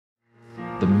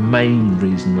The main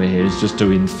reason we're here is just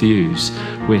to enthuse.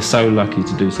 We're so lucky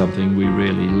to do something we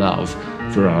really love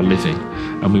for our living,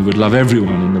 and we would love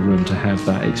everyone in the room to have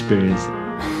that experience.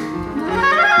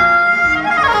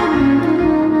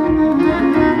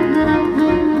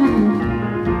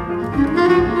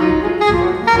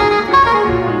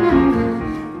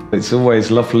 It's always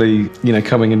lovely,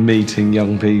 coming and meeting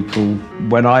young people.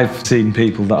 When I've seen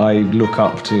people that I look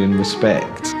up to and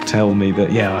respect tell me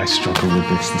that, yeah, I struggle with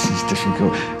this is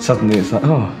difficult, suddenly it's like,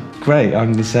 oh, great,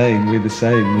 I'm the same, we're the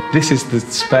same. This is the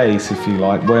space, if you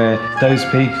like, where those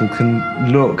people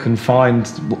can look and find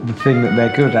the thing that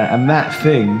they're good at, and that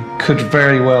thing could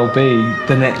very well be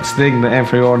the next thing that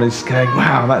everyone is going,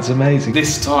 wow, that's amazing.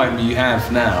 This time you have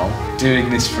now, doing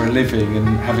this for a living and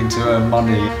having to earn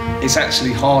money, it's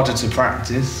actually harder to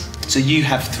practice. So you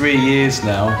have 3 years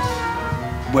now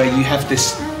where you have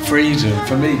this freedom.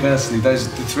 For me personally, the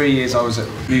 3 years I was at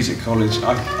music college,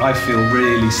 I feel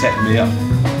really set me up.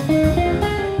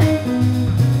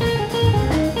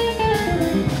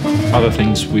 Other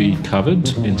things we covered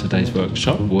in today's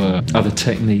workshop were other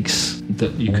techniques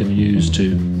that you can use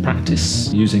to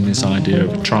practice using this idea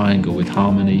of a triangle with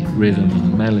harmony, rhythm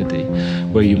and melody,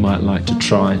 where you might like to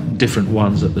try different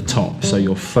ones at the top, so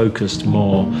you're focused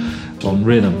more on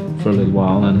rhythm for a little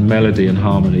while, and melody and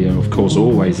harmony are of course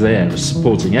always there as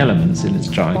supporting elements in this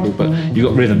triangle, but you've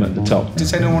got rhythm at the top.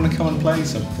 Does anyone want to come and play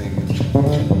something?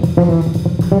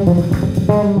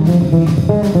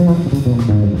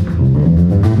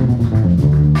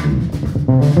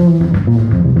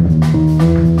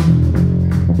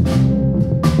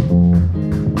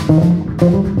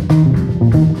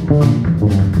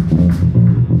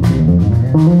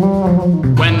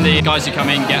 When the guys who come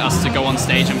in get us to go on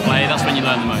stage and play, that's when you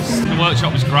learn the most. The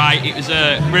workshop was great. It was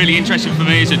really interesting for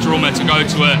me as a drummer to go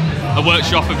to a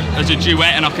workshop as a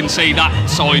duet, and I can see that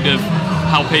side of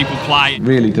how people play.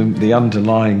 Really, the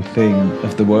underlying thing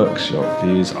of the workshop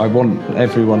is I want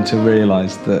everyone to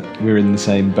realise that we're in the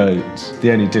same boat.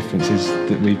 The only difference is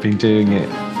that we've been doing it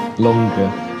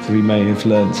longer, so we may have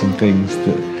learnt some things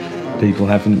that people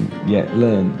haven't yet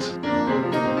learnt.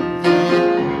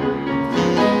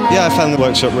 Yeah, I found the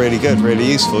workshop really good, really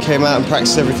useful. Came out and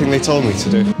practiced everything they told me to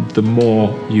do. The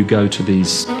more you go to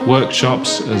these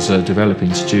workshops as a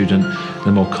developing student,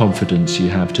 the more confidence you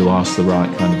have to ask the right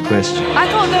kind of question. I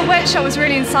thought the workshop was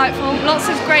really insightful. Lots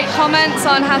of great comments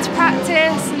on how to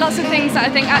practice, lots of things that I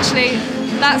think actually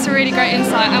that's a really great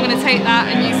insight. I'm going to take that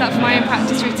and use that for my own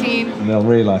practice routine. And they'll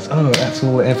realise, oh, that's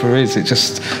all it ever is. It's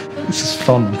just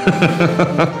fun.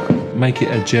 Make it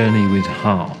a journey with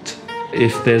heart.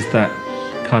 If there's that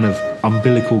kind of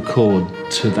umbilical cord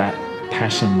to that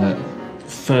passion that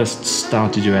first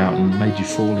started you out and made you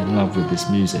fall in love with this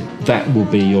music, that will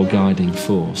be your guiding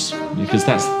force, because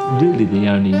that's really the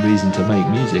only reason to make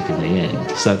music in the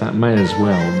end. So that may as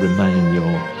well remain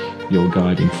your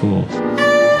guiding force.